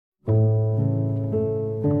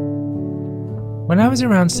When I was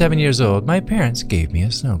around 7 years old, my parents gave me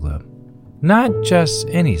a snow globe. Not just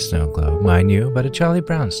any snow globe, mind you, but a Charlie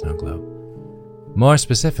Brown snow globe. More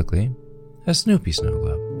specifically, a Snoopy snow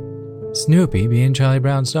globe. Snoopy being Charlie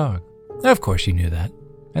Brown's dog. Of course you knew that.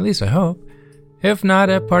 At least I hope. If not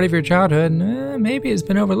a part of your childhood, maybe it's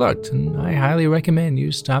been overlooked, and I highly recommend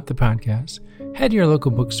you stop the podcast, head to your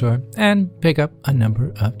local bookstore, and pick up a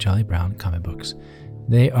number of Charlie Brown comic books.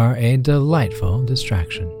 They are a delightful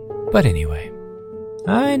distraction. But anyway,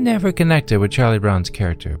 I never connected with Charlie Brown's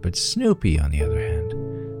character, but Snoopy, on the other hand,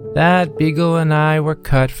 that beagle and I were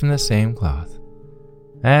cut from the same cloth.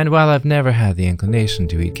 And while I've never had the inclination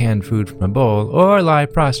to eat canned food from a bowl or lie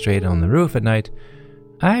prostrate on the roof at night,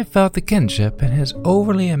 I felt the kinship in his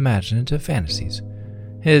overly imaginative fantasies,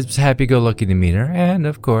 his happy-go-lucky demeanor, and,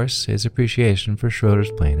 of course, his appreciation for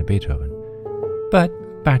Schroeder's playing of Beethoven. But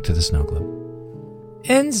back to the snow globe.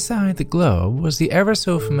 Inside the globe was the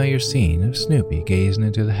ever-so-familiar scene of Snoopy gazing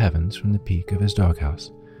into the heavens from the peak of his doghouse.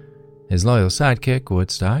 His loyal sidekick,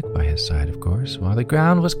 Woodstock, by his side, of course, while the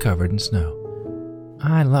ground was covered in snow.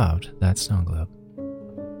 I loved that snow globe.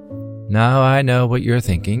 Now I know what you're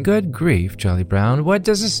thinking. Good grief, Charlie Brown, what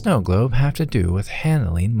does a snow globe have to do with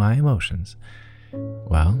handling my emotions?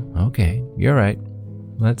 Well, okay, you're right.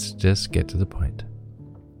 Let's just get to the point.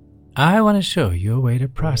 I want to show you a way to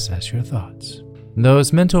process your thoughts.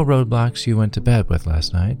 Those mental roadblocks you went to bed with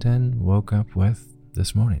last night and woke up with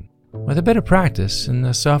this morning. With a bit of practice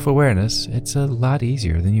and self-awareness, it's a lot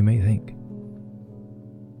easier than you may think.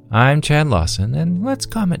 I'm Chad Lawson, and let's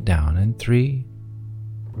calm it down in 3,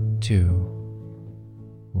 2,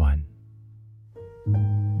 1.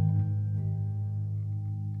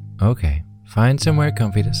 Okay, find somewhere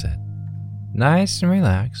comfy to sit. Nice and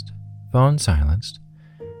relaxed, phone silenced.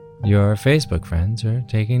 Your Facebook friends are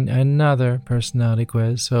taking another personality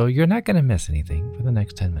quiz, so you're not going to miss anything for the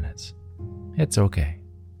next 10 minutes. It's okay.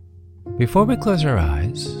 Before we close our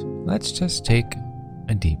eyes, let's just take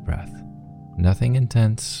a deep breath. Nothing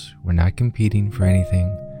intense, we're not competing for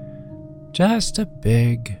anything. Just a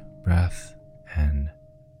big breath in.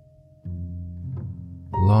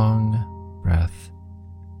 Long breath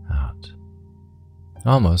out.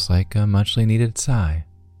 Almost like a muchly needed sigh.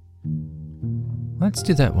 Let's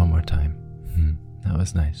do that one more time. That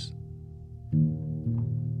was nice.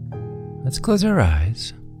 Let's close our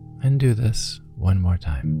eyes and do this one more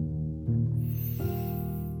time.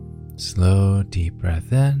 Slow, deep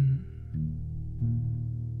breath in.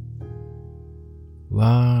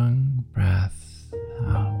 Long breath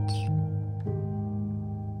out.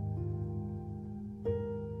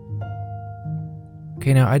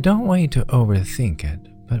 Okay, now I don't want you to overthink it,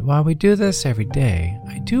 but while we do this every day,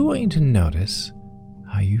 I do want you to notice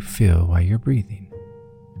how you feel while you're breathing.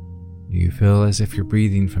 Do you feel as if you're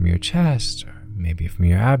breathing from your chest, or maybe from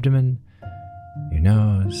your abdomen, your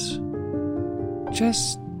nose?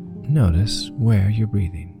 Just notice where you're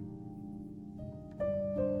breathing.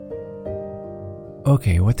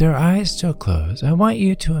 Okay, with your eyes still closed, I want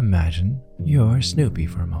you to imagine you're Snoopy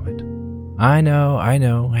for a moment. I know,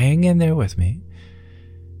 hang in there with me.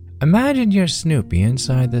 Imagine you're Snoopy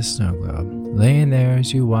inside this snow globe, laying there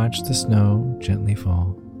as you watch the snow gently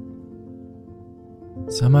fall.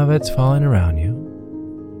 Some of it's falling around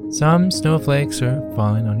you. Some snowflakes are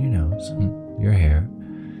falling on your nose, your hair,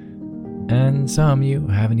 and some you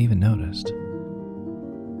haven't even noticed.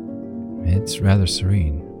 It's rather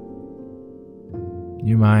serene.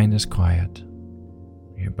 Your mind is quiet.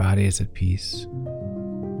 Your body is at peace.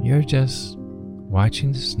 You're just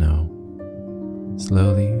watching the snow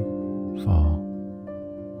slowly fall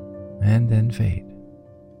and then fade.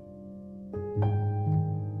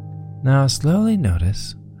 Now slowly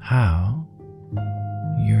notice how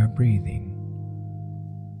you're breathing.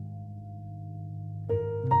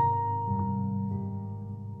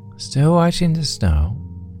 Still watching the snow.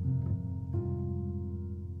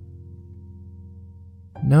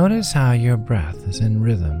 Notice how your breath is in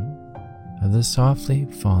rhythm of the softly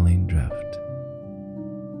falling drift.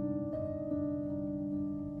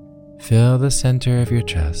 Feel the center of your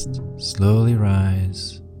chest slowly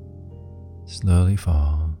rise, slowly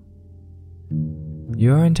fall.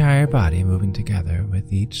 Your entire body moving together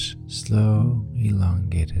with each slow,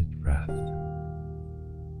 elongated breath.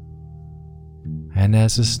 And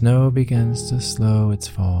as the snow begins to slow its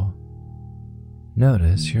fall,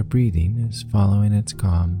 notice your breathing is following its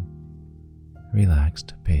calm,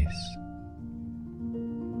 relaxed pace.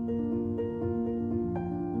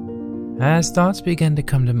 As thoughts begin to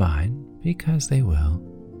come to mind, because they will,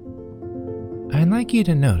 I'd like you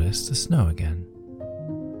to notice the snow again.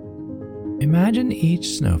 Imagine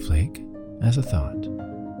each snowflake as a thought,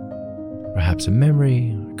 perhaps a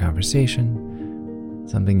memory, a conversation,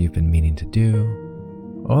 something you've been meaning to do,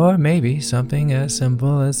 or maybe something as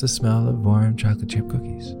simple as the smell of warm chocolate chip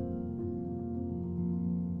cookies.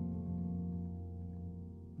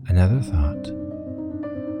 Another thought,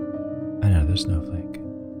 another snowflake.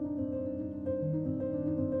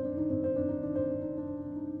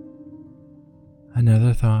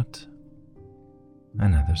 Another thought,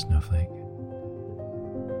 another snowflake.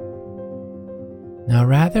 Now,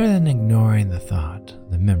 rather than ignoring the thought,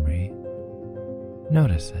 the memory,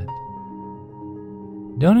 notice it.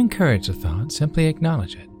 Don't encourage the thought, simply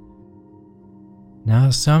acknowledge it.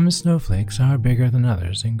 Now, some snowflakes are bigger than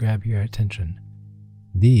others and grab your attention.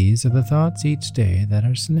 These are the thoughts each day that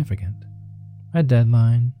are significant. A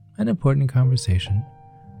deadline, an important conversation,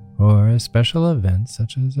 or a special event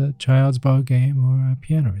such as a child's ball game or a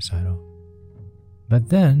piano recital. But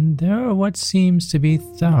then there are what seems to be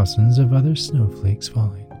thousands of other snowflakes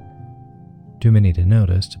falling. Too many to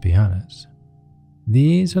notice, to be honest.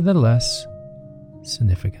 These are the less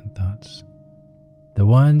significant thoughts, the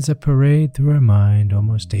ones that parade through our mind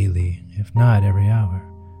almost daily, if not every hour.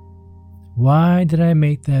 Why did I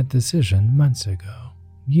make that decision months ago,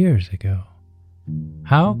 years ago?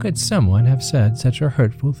 How could someone have said such a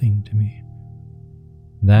hurtful thing to me?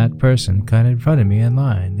 That person cut in front of me in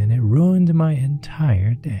line, and it ruined my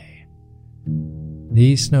entire day.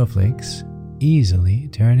 These snowflakes easily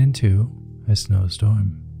turn into a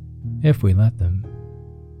snowstorm, if we let them.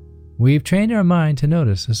 We've trained our mind to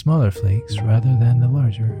notice the smaller flakes rather than the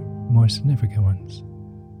larger, more significant ones.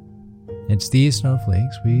 It's these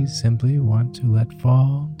snowflakes we simply want to let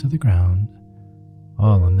fall to the ground,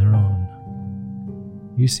 all on their own.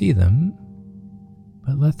 You see them,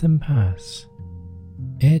 but let them pass.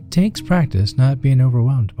 It takes practice not being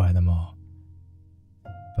overwhelmed by them all.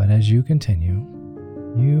 But as you continue,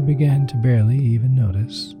 you begin to barely even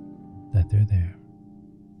notice that they're there.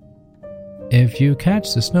 If you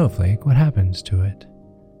catch the snowflake, what happens to it?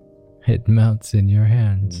 It melts in your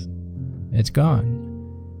hands. It's gone.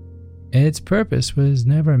 Its purpose was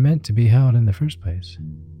never meant to be held in the first place.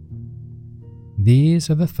 These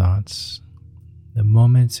are the thoughts, the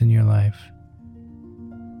moments in your life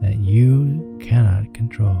that you cannot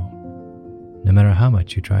control, no matter how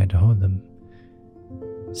much you try to hold them.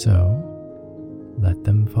 So, let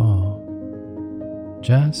them fall.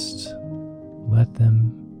 Just let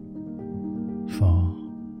them fall.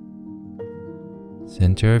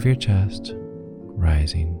 Center of your chest,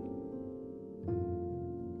 rising,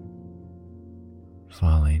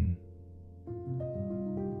 falling.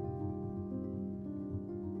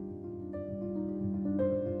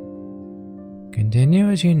 Continue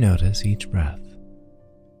as you notice each breath.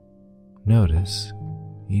 Notice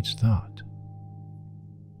each thought.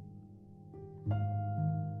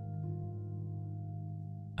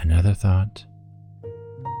 Another thought.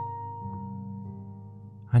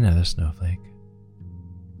 Another snowflake.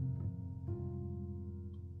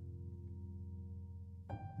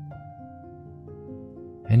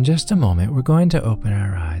 In just a moment, we're going to open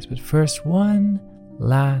our eyes, but first, one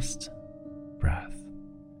last breath.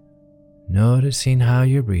 Noticing how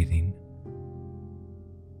you're breathing,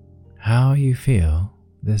 how you feel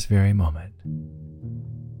this very moment.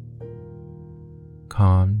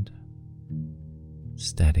 Calmed,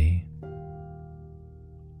 steady,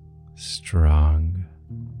 strong.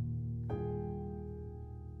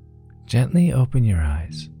 Gently open your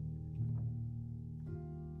eyes.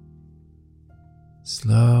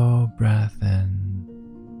 Slow breath in,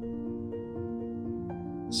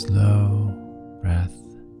 slow breath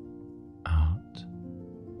out.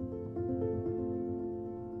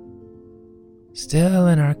 Still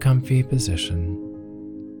in our comfy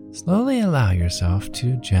position, slowly allow yourself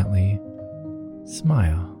to gently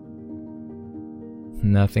smile.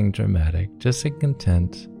 Nothing dramatic, just a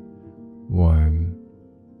content, warm,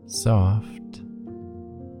 soft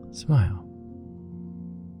smile.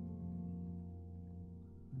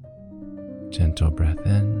 Gentle breath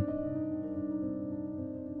in,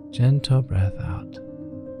 gentle breath out.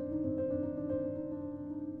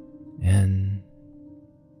 In,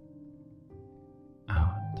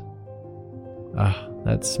 out. Ah,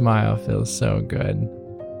 that smile feels so good.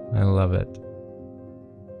 I love it.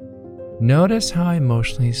 Notice how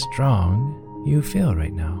emotionally strong you feel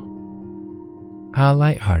right now. How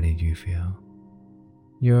lighthearted you feel.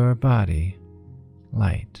 Your body,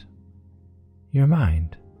 light. Your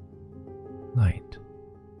mind, light.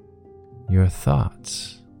 Your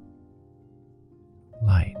thoughts,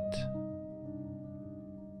 light.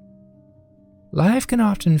 Life can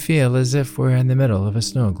often feel as if we're in the middle of a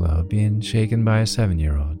snow globe being shaken by a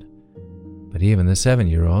 7-year-old. But even the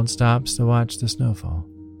 7-year-old stops to watch the snowfall.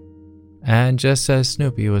 And just as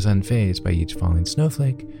Snoopy was unfazed by each falling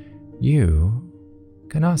snowflake, you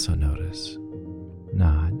can also notice,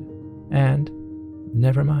 nod, and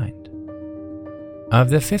never mind. Of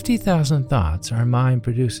the 50,000 thoughts our mind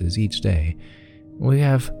produces each day, we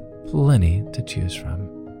have plenty to choose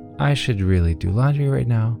from. I should really do laundry right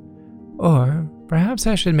now, or perhaps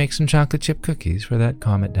I should make some chocolate chip cookies for that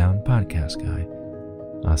Calm It Down podcast guy.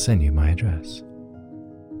 I'll send you my address.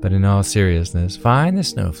 But in all seriousness, find the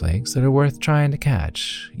snowflakes that are worth trying to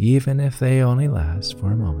catch, even if they only last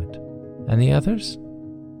for a moment. And the others?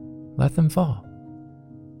 Let them fall.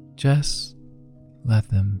 Just let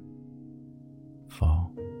them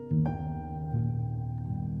fall.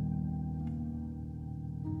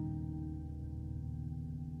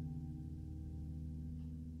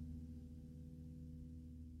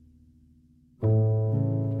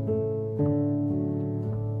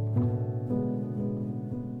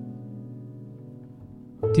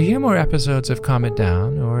 To hear more episodes of Calm It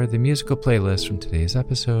Down or the musical playlist from today's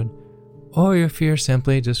episode, or if you're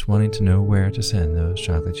simply just wanting to know where to send those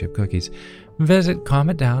chocolate chip cookies, visit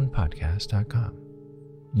calmitdownpodcast.com.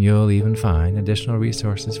 You'll even find additional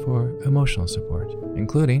resources for emotional support,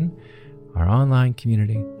 including our online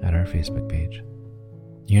community at our Facebook page.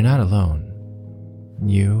 You're not alone.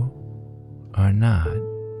 You are not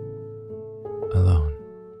alone.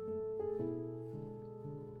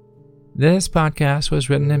 This podcast was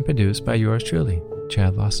written and produced by yours truly,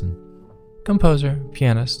 Chad Lawson, composer,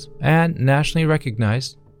 pianist, and nationally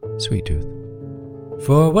recognized Sweet Tooth.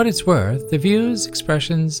 For what it's worth, the views,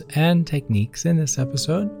 expressions, and techniques in this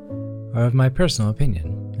episode are of my personal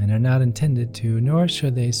opinion and are not intended to, nor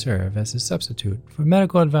should they serve as a substitute for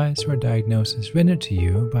medical advice or diagnosis rendered to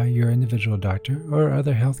you by your individual doctor or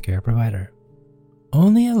other healthcare provider.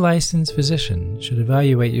 Only a licensed physician should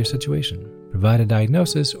evaluate your situation, provide a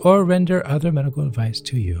diagnosis, or render other medical advice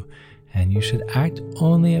to you, and you should act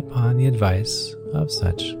only upon the advice of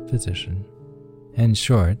such physician. In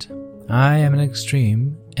short, I am an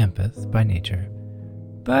extreme empath by nature,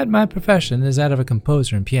 but my profession is that of a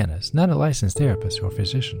composer and pianist, not a licensed therapist or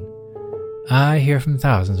physician. I hear from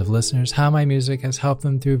thousands of listeners how my music has helped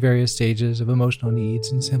them through various stages of emotional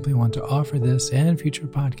needs and simply want to offer this and future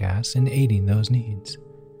podcasts in aiding those needs.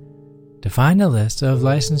 To find a list of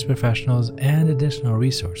licensed professionals and additional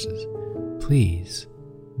resources, please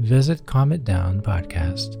visit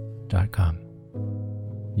calmitdownpodcast.com.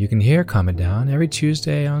 You can hear Calm It Down every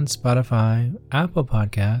Tuesday on Spotify, Apple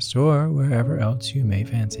Podcasts, or wherever else you may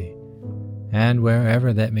fancy. And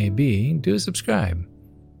wherever that may be, do subscribe.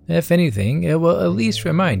 If anything, it will at least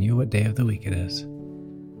remind you what day of the week it is.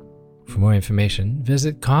 For more information,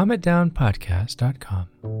 visit calmitdownpodcast.com.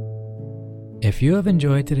 If you have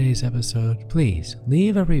enjoyed today's episode, please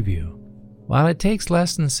leave a review. While it takes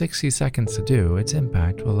less than 60 seconds to do, its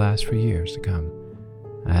impact will last for years to come,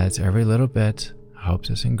 as every little bit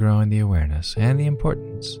helps us in growing the awareness and the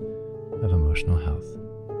importance of emotional health.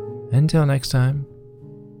 Until next time,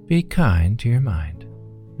 be kind to your mind,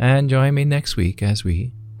 and join me next week as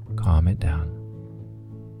we calm it down.